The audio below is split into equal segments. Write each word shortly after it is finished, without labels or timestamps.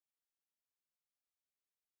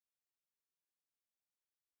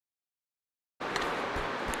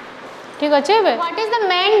ठीक अच्छे बे. What is the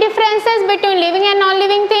main differences between living and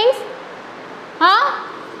non-living things?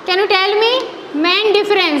 Can you tell me main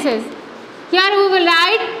differences? Here we will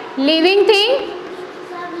write living thing.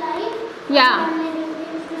 Yeah.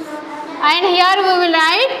 And here we will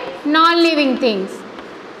write non-living things.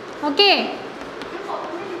 Okay.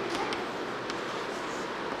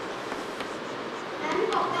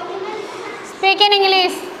 Speak in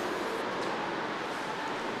English.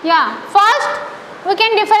 Yeah. First, we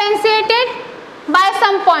can differentiate it by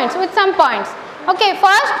some points, with some points. Okay.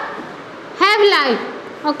 First, have life.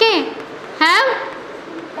 Okay. Have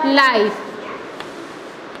life.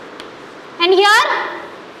 And here,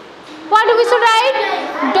 what we should write?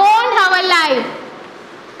 Don't have a life.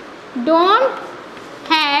 Don't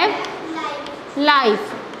have life.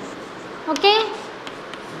 Okay.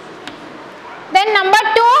 Then number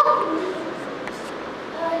 2,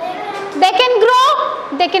 they can grow,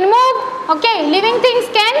 they can move. Okay, living things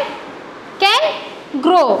can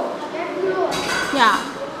grow. Yeah,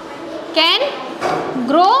 can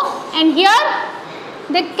grow, and here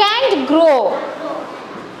they can't grow.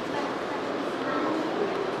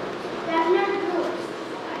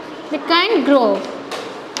 They can't grow.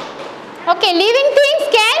 Okay, living things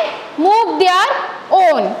can move their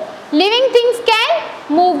own. Living things can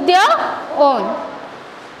move their own.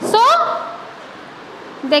 So,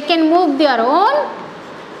 they can move their own.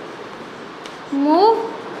 Move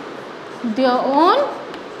their own.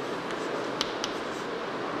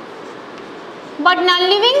 But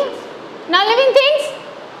non-living things?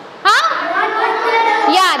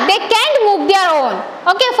 Yeah, they can't move their own.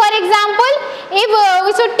 Okay, for example, if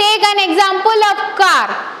we should take an example of car.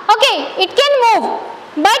 Okay, it can move,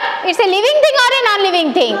 but it's a living thing or a non-living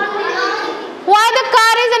thing? Why the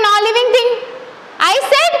car is a non-living thing? I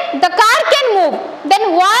said the car can move. Then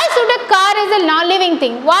why should a car is a non-living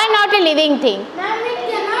thing? Why not a living thing?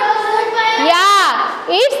 Yeah,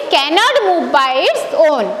 it cannot move by its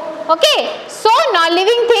own. Okay, so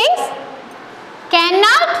non-living things can't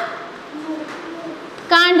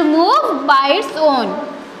move by its own.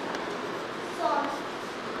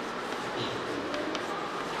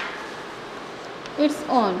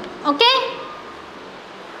 Okay,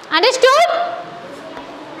 understood?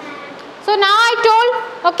 So now I told,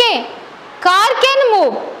 okay, car can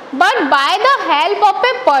move, but by the help of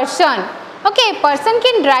a person. Okay, person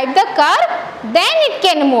can drive the car, then it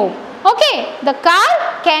can move. Okay, the car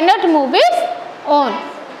cannot move its own.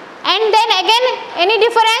 And then again, any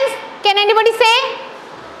difference? Can anybody say?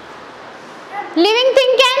 Living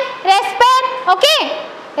thing can respire. Okay,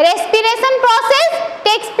 respiration process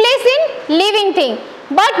takes place in living thing,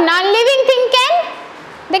 but non-living thing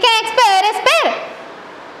they can respire.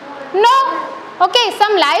 No. Okay,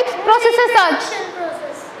 some life processes are.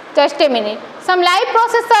 Just a minute. Some life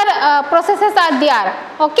processes are there.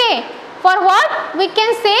 Okay. For what? We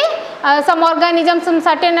can say some organisms, some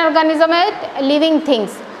certain organism are living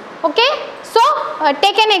things. Okay. So,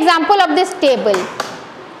 take an example of this table.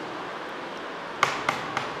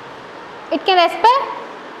 It can respire?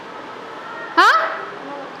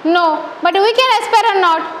 No. But we can respire or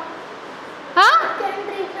not?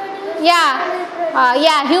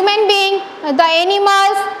 Yeah, human being, the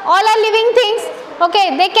animals, all are living things.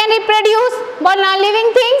 Okay, they can reproduce, but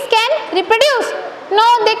non-living things can reproduce.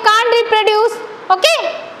 No, they can't reproduce.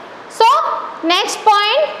 Okay. So, next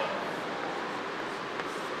point,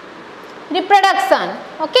 reproduction.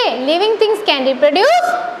 Okay, living things can reproduce,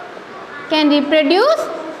 and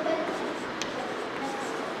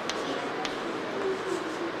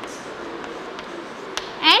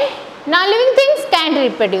non-living things can't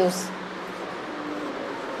reproduce.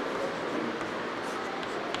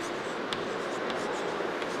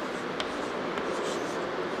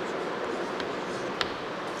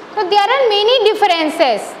 So, there are many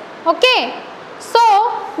differences. Okay. So,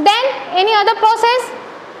 then any other process?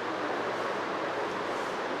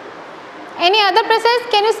 Any other process?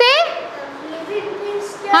 Can you say? Living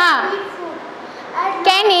things can eat food.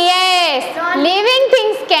 Yes. Living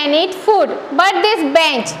things can eat food. But this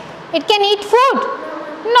bench, it can eat food?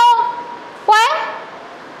 No. Why?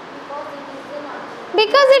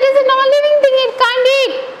 Because it is a non-living thing, it can't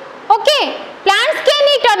eat. Okay. Plants can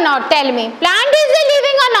eat or not? Tell me. Plant is a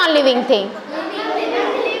living or non-living thing?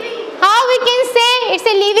 How we can say it's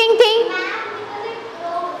a living thing?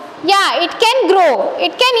 Yeah, it can grow.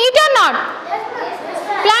 It can eat or not?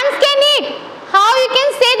 Plants can eat. How you can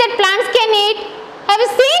say that plants can eat? Have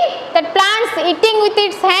you seen that plants eating with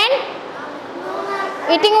its hand?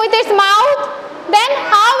 Eating with its mouth? Then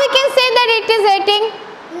how we can say that it is eating?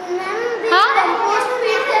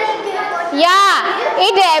 Yeah,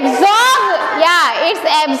 it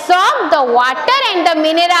absorbs the water and the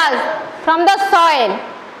minerals. from the soil.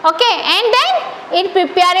 Okay, and then it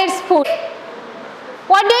prepare its food.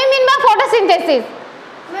 What do you mean by photosynthesis?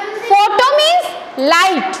 Photo means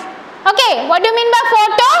light. Okay, what do you mean by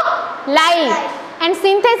photo? Light. And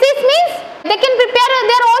synthesis means they can prepare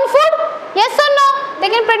their own food. Yes or no? They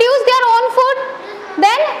can produce their own food.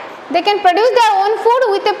 Then they can produce their own food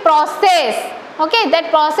with a process. Okay, that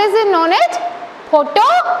process is known as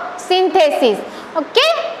photosynthesis.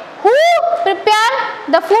 Okay, who prepare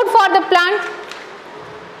the food for the plant?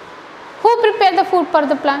 Who prepare the food for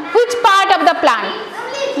the plant? Which part of the plant?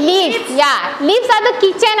 Leaves. Yeah, leaves are the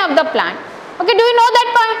kitchen of the plant. Okay, do you know that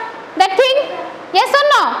part? That thing? Yes or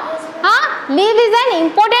no? Leaf is an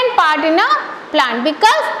important part in a plant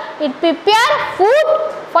because it prepare food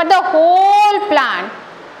for the whole plant.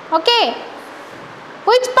 Okay.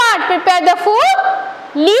 Which part prepare the food?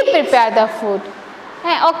 Leaf prepare the food.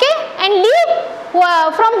 Okay. And leaf,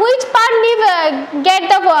 from which part leaf get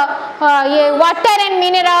the water and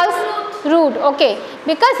minerals? Root. Okay.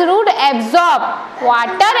 Because root absorb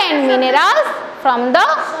water and minerals from the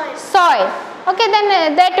soil. Okay.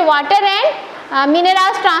 Then that water and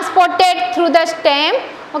minerals transported through the stem,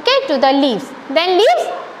 okay, to the leaves. Then leaves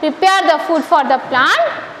prepare the food for the plant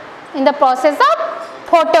in the process of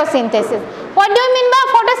photosynthesis. What do you mean by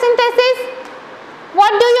photosynthesis?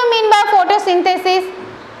 What do you mean by photosynthesis?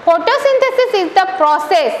 Photosynthesis is the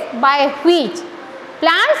process by which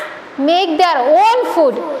plants make their own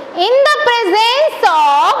food in the presence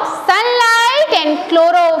of sunlight and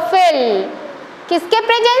chlorophyll. किसके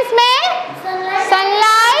presence में?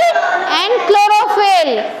 Sunlight and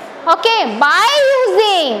chlorophyll. Okay, by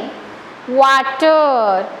using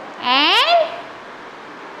water and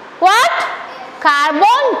what?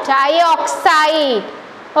 Carbon dioxide.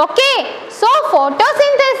 Okay, so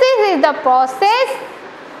photosynthesis is the process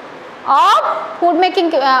of food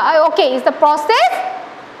making. Okay, is the process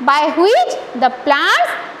by which the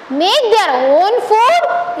plants make their own food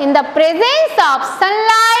in the presence of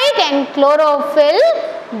sunlight and chlorophyll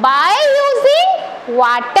by using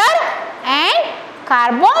water and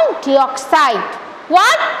carbon dioxide.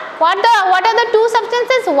 What are the two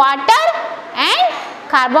substances? Water and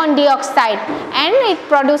carbon dioxide, and it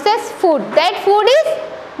produces food. That food is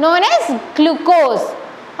known as glucose.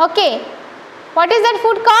 Okay, what is that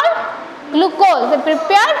food called? Glucose. They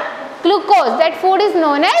prepare glucose. That food is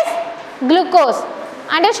known as glucose.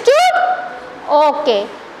 Understood? Okay.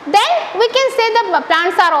 Then we can say the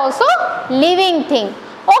plants are also living thing.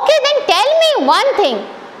 Okay, then tell me one thing.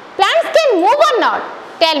 Plants can move or not?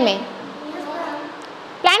 Tell me.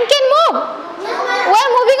 Plant can move? We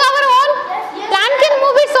are moving our own. Plant can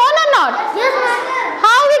move its own or not?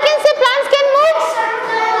 How we can say plants can move?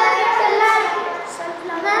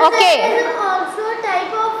 Okay. There is also a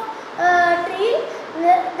type of tree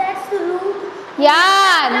that's the root.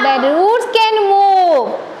 Yeah, the roots can move.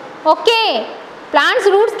 Okay. Plants'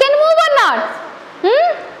 roots can move or not?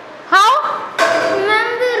 How?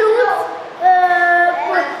 Remember the roots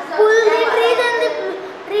pull the trees and the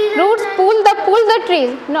trees. Roots pull the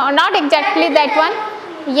trees. No, not exactly that one.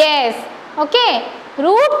 Yes. Okay.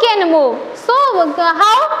 Root can move. So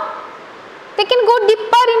how? They can go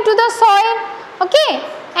deeper into the soil. Okay.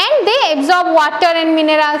 And they absorb water and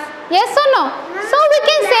minerals. Yes or no? So we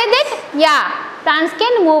can say that yeah, plants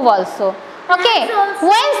can move also. Okay.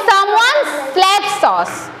 When someone slaps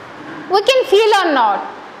us, we can feel or not?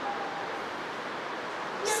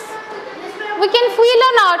 We can feel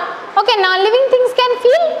or not? Okay, non-living things can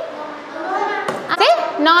feel? Say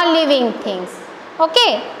non-living things.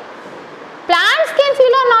 Okay. Plants can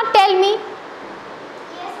feel or not? Tell me.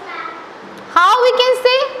 How we can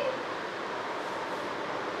say?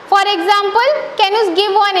 For example, can you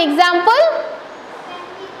give one example?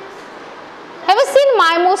 Have you seen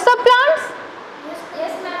mimosa plants?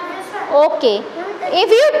 Yes, ma'am. Okay. If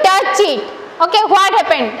you touch it, okay, what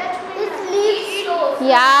happened? Its leaves shows.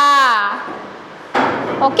 Yeah.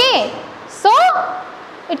 Okay. So,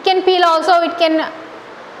 it can feel also, it can,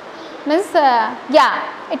 means, yeah,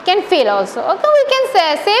 it can feel also. Okay, we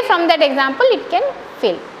can say from that example, it can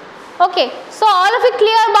feel. Okay. So, all of it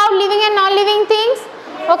clear about living and non-living things?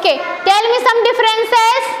 Okay. Tell me some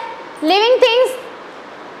differences. Living things,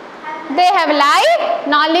 they have life.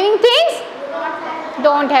 Non-living things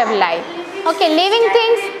don't have life. Okay, living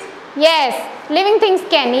things, yes, living things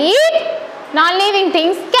can eat, non-living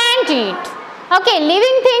things can't eat. Okay,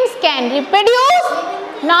 living things can reproduce,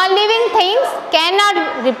 non-living things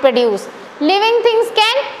cannot reproduce. Living things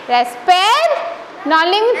can respire,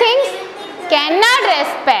 non-living things cannot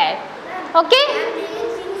respire. Okay?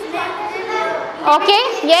 Okay,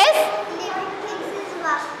 yes?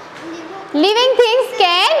 Living things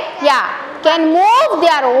can, yeah. can move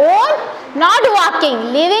their own, not walking.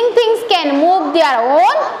 Living things can move their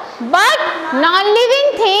own, but non-living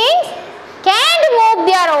things can't move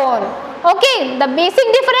their own. Okay, the basic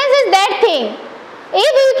difference is that thing.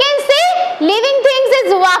 If you can say living things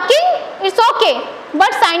is walking, it's okay,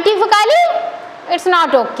 but scientifically it's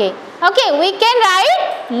not okay. Okay, we can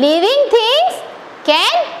write living things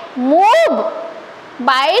can move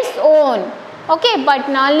by its own. Okay, but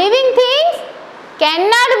non-living things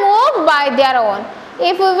cannot move by their own.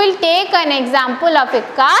 If we will take an example of a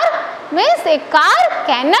car, means a car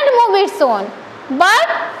cannot move its own, but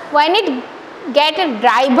when it get a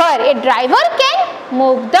driver can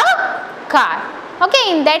move the car.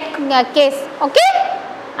 Okay, in that case, okay,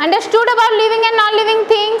 understood about living and non-living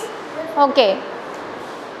things. Okay,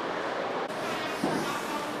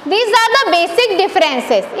 these are the basic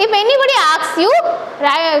differences. If anybody asks you,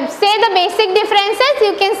 say the basic differences,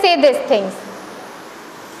 you can say these things.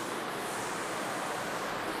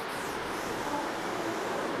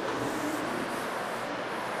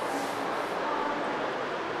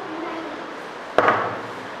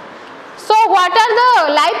 So what are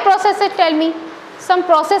the life processes? Tell me. Some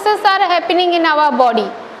processes are happening in our body.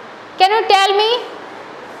 Can you tell me?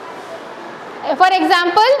 For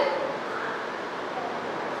example,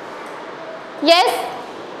 yes?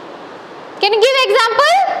 Can you give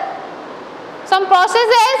example? Some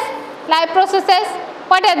processes, life processes.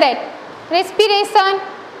 What are that? Respiration,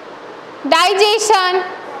 digestion,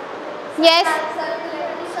 yes,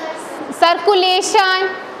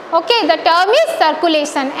 circulation. Okay, the term is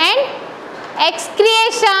circulation, and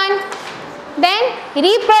excretion, then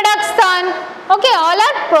reproduction. Okay, all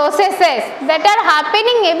are processes that are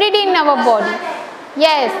happening every day in our body.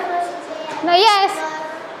 Yes. No, yes.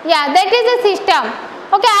 Yeah, that is a system.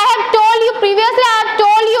 Okay, I have told you previously, I have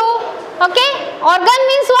told you. Okay, organ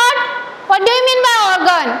means what? What do you mean by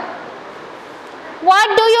organ? What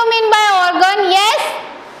do you mean by organ? Yes?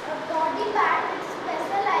 A body part is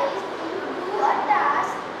specialized to do a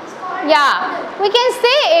task is called Yeah, we can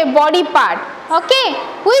say a body part. Okay,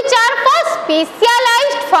 which are for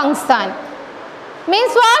specialized function.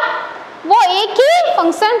 Means what? वो एक ही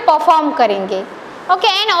function perform करेंगे.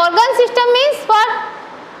 Okay, and organ system means what?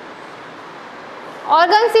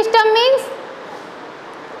 Organ system means,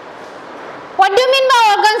 what do you mean by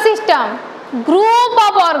organ system? Group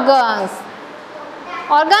of organs.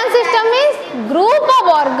 Organ system means group of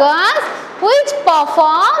organs which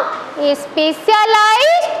perform a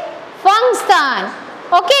specialized function.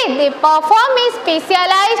 Okay, they perform a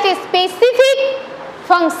specialized, a specific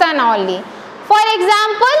function only. For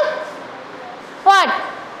example, what?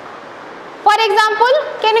 For example,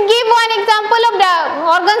 can you give one example of the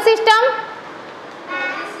organ system?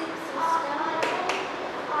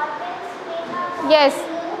 Yes.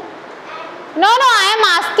 No, I am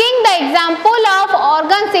asking the example of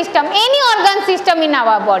organ system. Any organ system in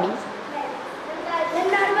our body. the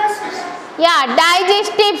nervous system. Yeah,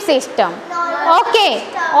 digestive system. Okay.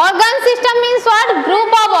 Organ system means what?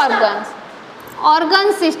 Group of organs.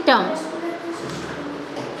 Organ system.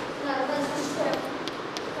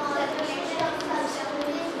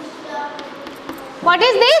 What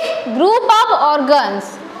is this? Group of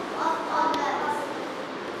organs.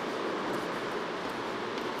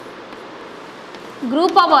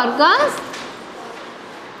 Group of organs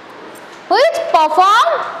which perform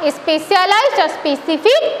a specialized or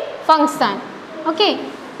specific function. Okay,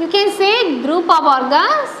 you can say group of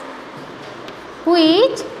organs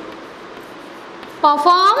which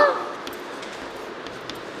perform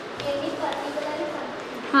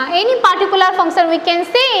any particular function. We can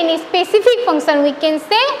say any specific function. We can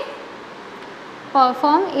say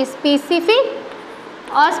perform a specific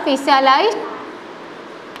or specialized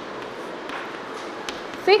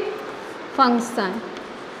function.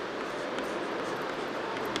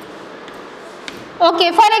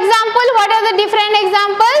 Okay, for example, what are the different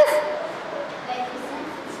examples?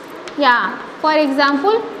 Yeah, for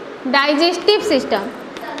example, digestive system.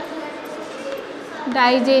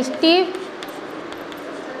 Digestive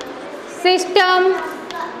system.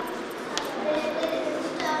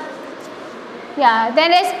 Yeah,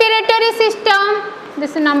 then respiratory system.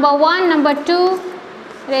 This is number 1, number 2,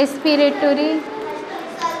 respiratory.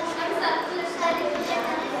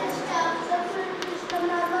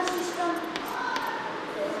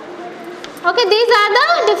 Okay, these are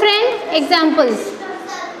the different examples.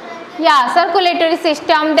 Yeah, circulatory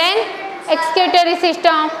system, then excretory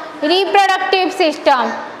system, reproductive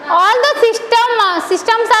system. All the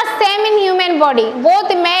systems are same in human body, both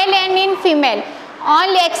male and in female.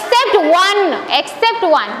 Only except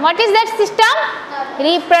one. What is that system?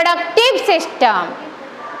 Reproductive system.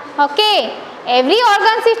 Okay. every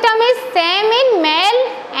organ system is same in male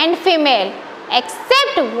and female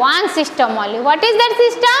except one system only. What is that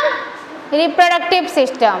system? Reproductive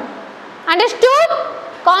system. Understood?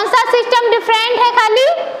 कौन सा system different है खाली?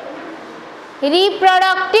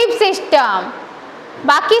 Reproductive system.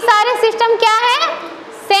 बाकी सारे system क्या है?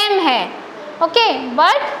 Same है. Okay,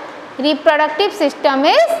 but reproductive system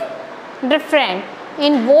is different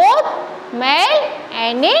in both male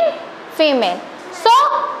and in female. So,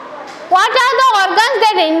 what are the organs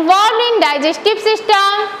that are involved in digestive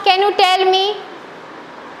system? Can you tell me?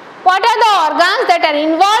 What are the organs that are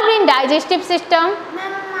involved in digestive system?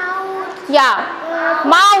 Mouth. Yeah,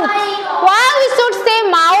 mouth. Why we should say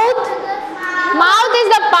mouth? Mouth is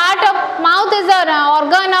the part of, mouth is an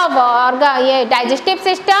organ of digestive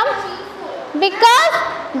system, because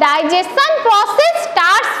digestion process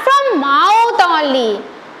starts from mouth only.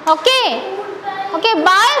 Okay. Okay,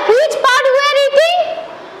 by which part we are eating?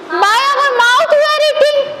 By our mouth we are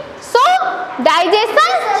eating. So,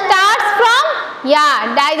 digestion starts from,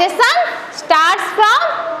 digestion starts from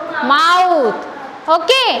mouth.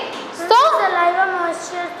 Okay. So, Saliva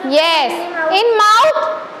moisture. yes, in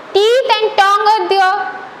mouth, teeth and tongue are there.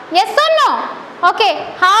 Yes or no?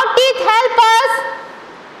 Okay, how teeth help us?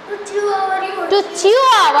 To chew our food. To chew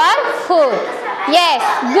our food. Yes,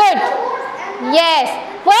 good. Yes.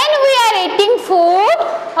 When we are eating food,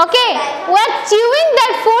 okay, we are chewing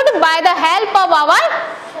that food by the help of our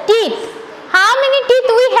teeth. How many teeth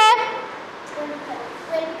we have?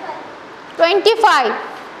 25.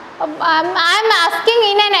 I am asking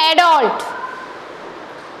in an adult.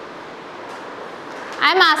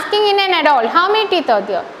 I am asking in an adult. How many teeth are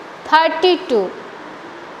there? 32.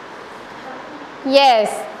 Yes.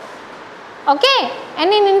 Okay.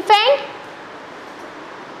 And in infant?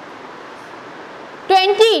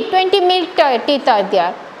 20 milk teeth are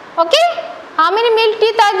there. Okay. How many milk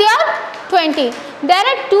teeth are there? 20. There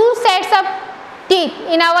are two sets of teeth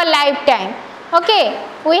in our lifetime. Okay.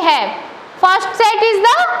 We have, first set is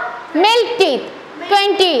the milk teeth.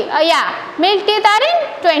 20. Milk teeth are in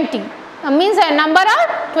 20. Means a number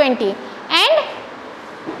of 20. And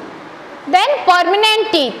then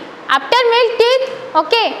permanent teeth. After milk teeth,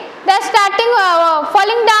 okay, they are starting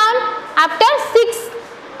falling down after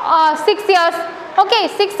 6 years. Okay,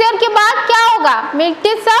 6 year के बाद क्या होगा? Milk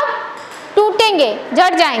teeth सब टूटेंगे,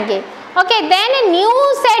 झड़ जाएंगे. Okay, then a new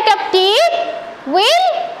set of teeth will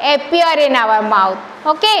appear in our mouth.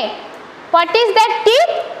 Okay, what is that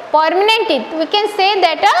teeth? Permanent teeth. We can say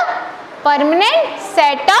that a permanent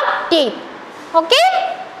set of teeth. Okay,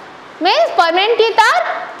 means permanent teeth are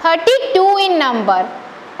 32 in number.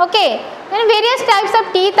 Okay, then various types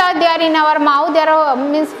of teeth are there in our mouth. There are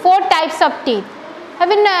means 4 types of teeth. Have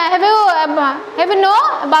you know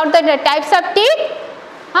about the types of teeth?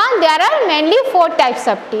 There are mainly 4 types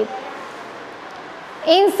of teeth.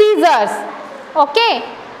 Incisors, okay,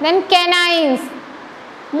 then canines,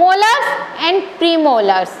 molars and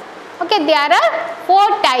premolars. Okay, there are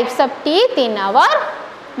 4 types of teeth in our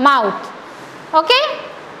mouth. Okay,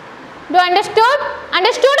 do you understood?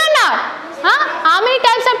 Understood or not? How many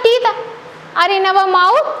types of teeth are in our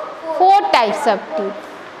mouth? 4 types of teeth.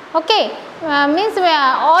 Okay, means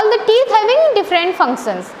all the teeth having different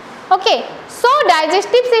functions. Okay, so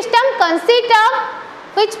digestive system consists of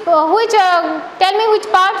tell me which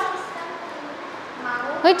parts?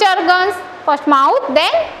 Which organs? First mouth,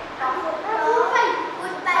 then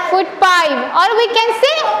food pipe, or we can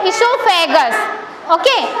say esophagus.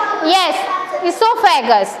 Okay, yes,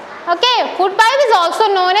 esophagus. Okay, food pipe is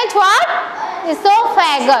also known as what?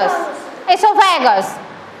 Esophagus. Esophagus.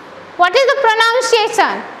 What is the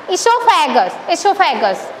pronunciation? Esophagus.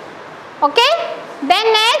 Esophagus. Okay. Then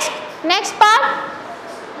next part.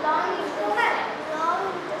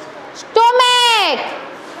 Stomach.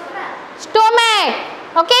 Stomach.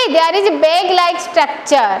 Okay, there is a bag-like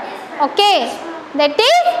structure. Okay, that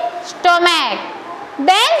is stomach.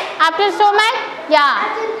 Then after stomach,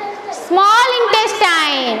 small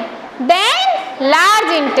intestine. Then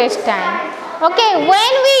large intestine. Okay,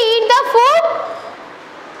 when we eat the food,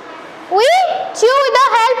 we chew with the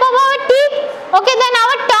help of our teeth. Okay, then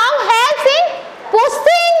our tongue helps in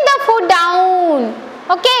pushing the food down.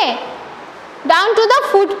 Okay, down to the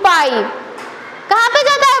food pipe. कहाँ पे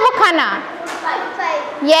जाता है वो खाना?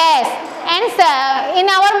 Yes, and in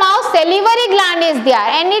our mouth salivary gland is there,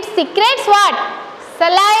 and it secretes what?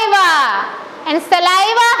 Saliva, and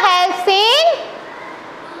saliva helps in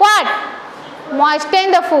what?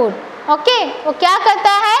 Moisten the food. Okay, वो क्या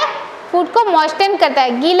करता है? फूड को मॉइस्टन करता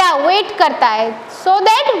है, गीला वेट करता है, so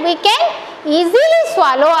that we can easily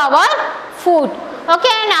swallow our food.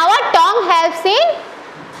 Okay, and our tongue helps in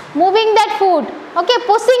moving that food. Okay,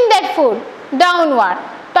 pushing that food. Downward.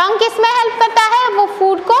 टंग किसमें हेल्प करता है? वो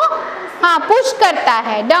फूड को पुश करता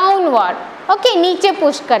है डाउनवर्ड. ओके, नीचे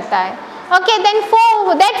पुश करता है. Okay, then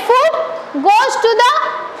that food goes to the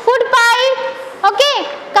food pipe. Okay,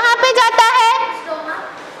 कहाँ पे जाता है?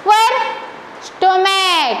 Where?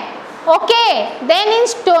 Stomach. Okay, then in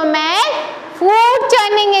stomach food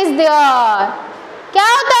churning is there. क्या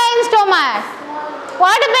होता है इन stomach?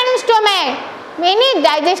 What happen in stomach? Many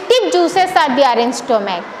digestive juices are there in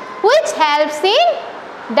stomach which helps in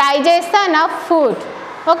digestion of food.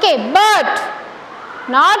 Okay, but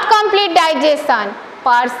not complete digestion.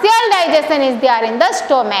 Partial digestion is there in the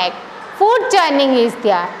stomach. Food churning is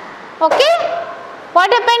there. Okay, what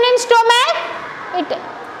happened in stomach? It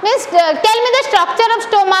means tell me the structure of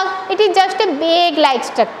stomach. It is just a bag like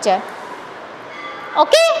structure.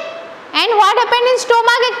 Okay, and what happened in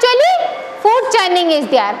stomach actually? Food churning is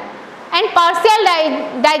there. And partial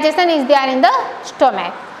digestion is there in the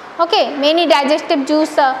stomach. Okay, many digestive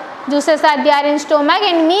juices are there in stomach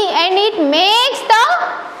and it makes the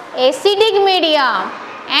acidic medium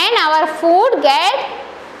and our food get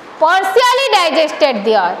partially digested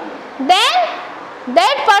there. Then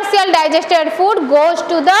that partial digested food goes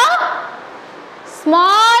to the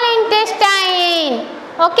small intestine.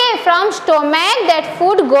 Okay, from stomach that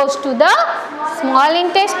food goes to the small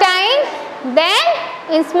intestine. Then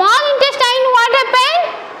in small intestine what happened?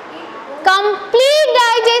 Complete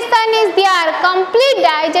digestion is there. Complete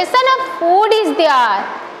digestion of food is there.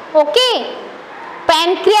 Okay,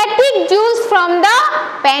 pancreatic juice from the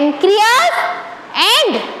pancreas and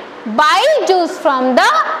bile juice from the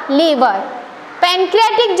liver.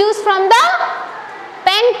 Pancreatic juice from the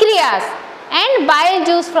pancreas and bile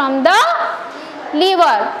juice from the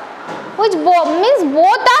liver, which means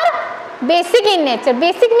both are basic in nature.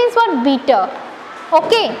 Basic means what? Bitter.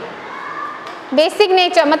 Okay, basic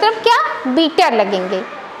nature मतलब क्या? Bitter लगेंगे,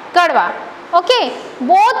 कड़वा. Okay,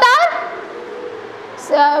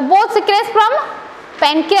 both secretes from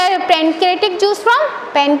pancreatic juice from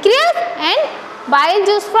pancreas and bile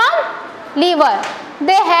juice from liver.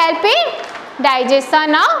 They help in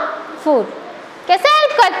digestion of food. कैसे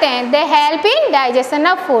help करते हैं? They help in digestion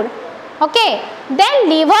of food. Okay, then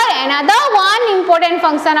liver, another one important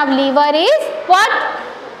function of liver is what?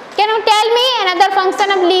 Can you tell me another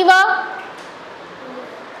function of liver?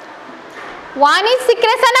 One is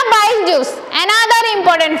secretion of bile juice. Another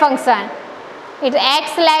important function, it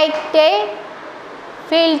acts like a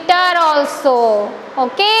filter also.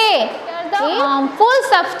 Okay, the harmful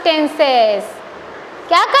substances.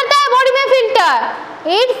 क्या करता है body में filter?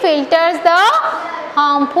 It filters the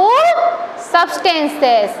harmful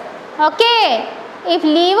substances. Okay, if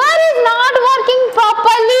liver is not working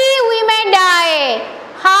properly, we may die.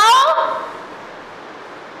 How?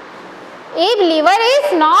 If liver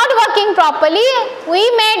is not working properly, we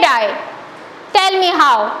may die. Tell me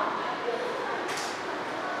how.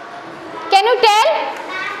 Can you tell?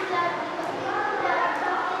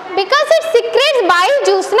 Because it secretes bile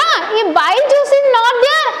juice, na? If bile juice is not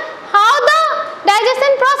there, how the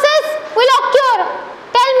digestion process will occur?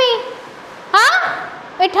 Tell me. Huh?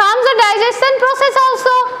 It harms the digestion process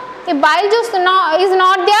also. If bile juice is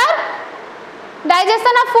not there,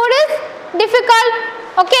 digestion of food is difficult.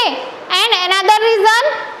 Okay, and another reason,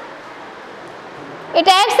 it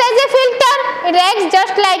acts as a filter. It acts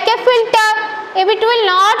just like a filter. If it will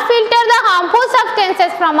not filter the harmful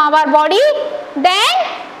substances from our body, then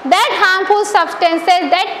that harmful substances,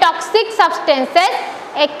 that toxic substances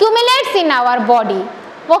accumulates in our body.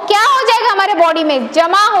 वो क्या हो जाएगा हमारे body में?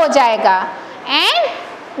 जमा हो जाएगा. And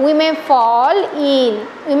we may fall ill,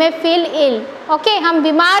 we may feel ill. Okay, हम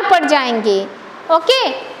बीमार पड़ जाएंगे. Okay,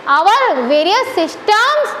 our various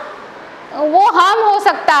systems वो harm हो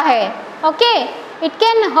सकता है. Okay, it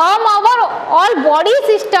can harm our all body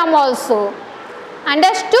system also.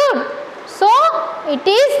 Understood? So it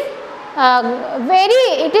is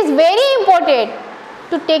very important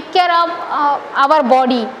to take care of our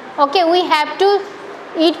body. Okay, we have to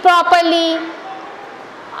eat properly.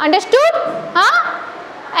 Understood? Huh?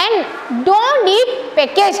 And don't eat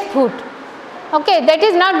packaged food. Okay, that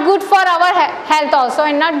is not good for our health also,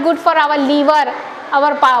 and not good for our liver,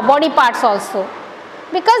 our body parts also,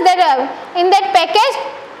 because that in that packaged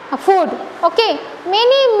food, okay,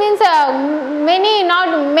 many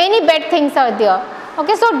bad things are there.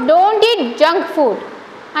 Okay, so don't eat junk food.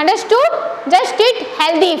 Understood? Just eat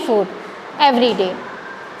healthy food every day.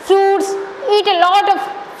 Fruits, eat a lot of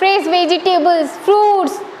fresh vegetables,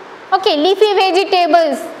 fruits, okay, leafy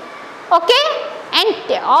vegetables. Okay, and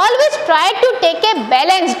always try to take a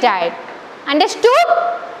balanced diet. Understood?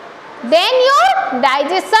 Then your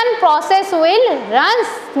digestion process will run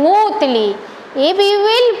smoothly. If you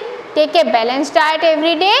will take a balanced diet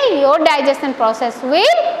every day, your digestion process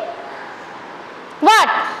will what?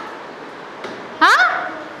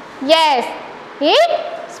 Huh? Yes,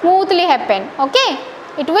 it smoothly happen. Okay,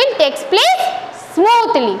 it will take place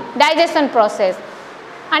smoothly, digestion process.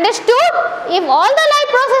 Understood? If all the life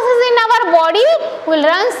processes in our body will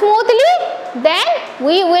run smoothly, then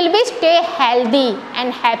we will be stay healthy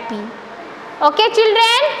and happy. Okay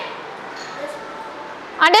children?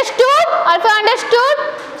 Understood? Also understood?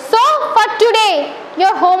 So for today,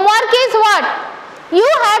 your homework is what? You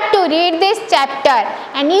have to read this chapter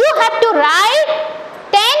and you have to write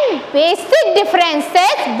 10 basic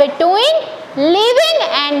differences between living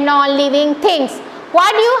and non-living things.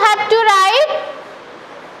 What you have to write?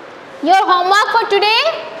 Your homework for today?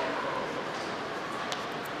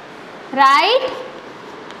 Write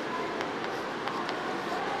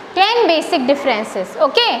 10 basic differences.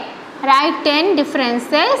 Okay? Write 10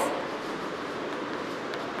 differences.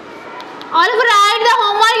 All of you write the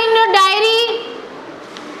homework in your diary.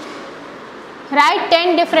 Write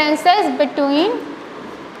 10 differences between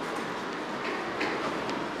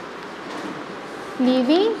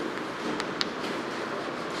living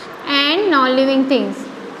and non-living things.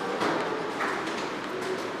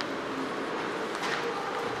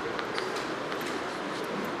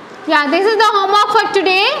 Yeah, this is the homework for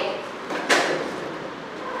today.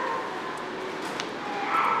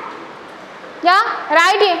 Yeah,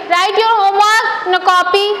 write your homework in a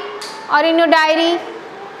copy or in your diary.